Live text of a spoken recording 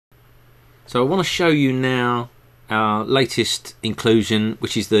So I want to show you now our latest inclusion,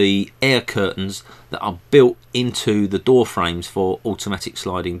 which is the air curtains that are built into the door frames for automatic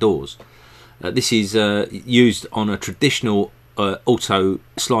sliding doors. This is used on a traditional auto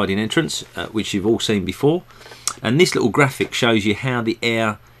sliding entrance, which you've all seen before. And this little graphic shows you how the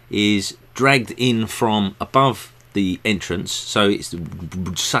air is dragged in from above the entrance, so it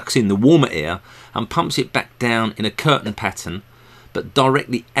sucks in the warmer air and pumps it back down in a curtain pattern, but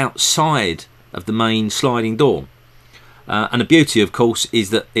directly outside of the main sliding door. And the beauty, of course, is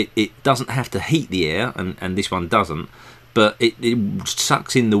that it doesn't have to heat the air, and this one doesn't, but it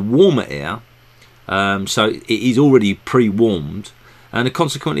sucks in the warmer air, so it is already pre-warmed, and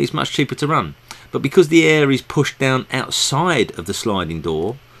consequently it's much cheaper to run. But because the air is pushed down outside of the sliding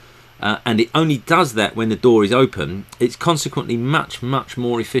door, and it only does that when the door is open, it's consequently much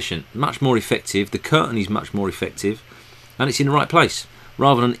more efficient, much more effective. The curtain is much more effective, and it's in the right place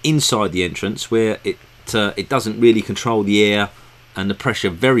rather than inside the entrance where it doesn't really control the air and the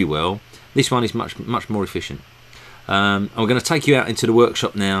pressure very well. This one is much more efficient. I'm going to take you out into the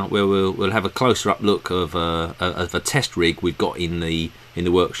workshop now, where we'll have a closer up look of a test rig we've got in the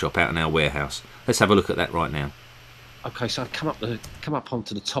workshop out in our warehouse. Let's have a look at that right now. Okay, so I've come up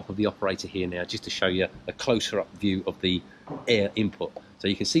onto the top of the operator here now, just to show you a closer up view of the air input. So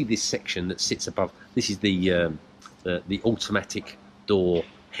you can see this section that sits above. This is the automatic door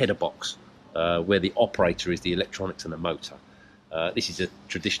header box, where the operator is the electronics and the motor. This is a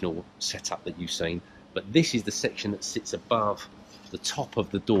traditional setup that you've seen, but this is the section that sits above the top of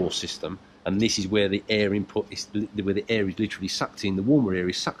the door system, and this is where the air input is, where the air is literally sucked in. The warmer air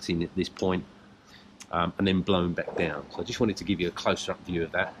is sucked in at this point, and then blown back down. So I just wanted to give you a closer up view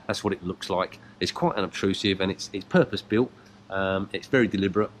of that. That's what it looks like. It's quite unobtrusive, and it's purpose built. It's very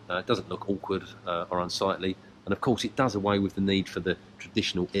deliberate. It doesn't look awkward or unsightly, and of course it does away with the need for the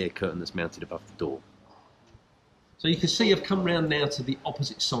traditional air curtain that's mounted above the door. So you can see I've come round now to the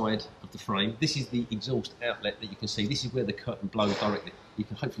opposite side of the frame. This is the exhaust outlet that you can see. This is where the curtain blows directly.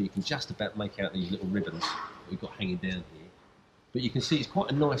 Hopefully you can just about make out these little ribbons that we've got hanging down here. But you can see it's quite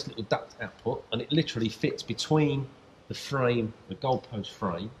a nice little duct output, and it literally fits between the frame, the goalpost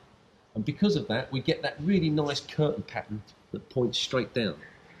frame, and because of that we get that really nice curtain pattern that points straight down.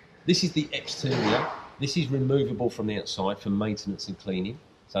 This is the exterior. This is removable from the outside for maintenance and cleaning,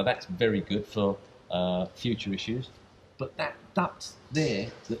 so that's very good for future issues. But that duct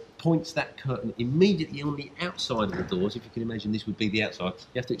there that points that curtain immediately on the outside of the doors, if you can imagine this would be the outside.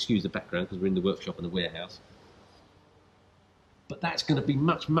 You have to excuse the background because we're in the workshop and the warehouse. But that's going to be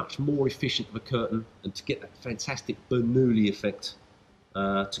much more efficient of a curtain, and to get that fantastic Bernoulli effect,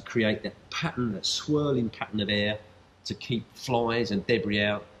 to create that pattern, that swirling pattern of air, to keep flies and debris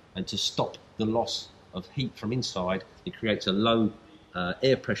out, and to stop the loss of heat from inside. It creates a low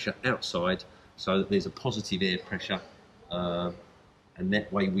air pressure outside, so that there's a positive air pressure, and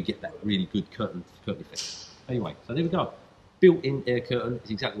that way we get that really good curtain effect. Anyway, so there we go. Built-in air curtain is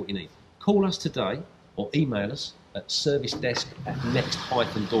exactly what you need. Call us today or email us at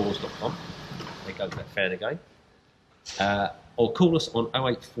servicedesk@next-doors.com. There goes that fan again. Or call us on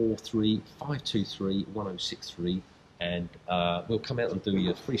 0843 523 1063, and we'll come out and do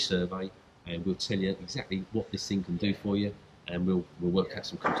your free survey, and we'll tell you exactly what this thing can do for you, and we'll work out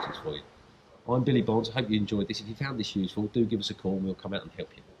some costings for you. I'm Billy Bonds. I hope you enjoyed this. If you found this useful, do give us a call and we'll come out and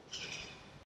help you.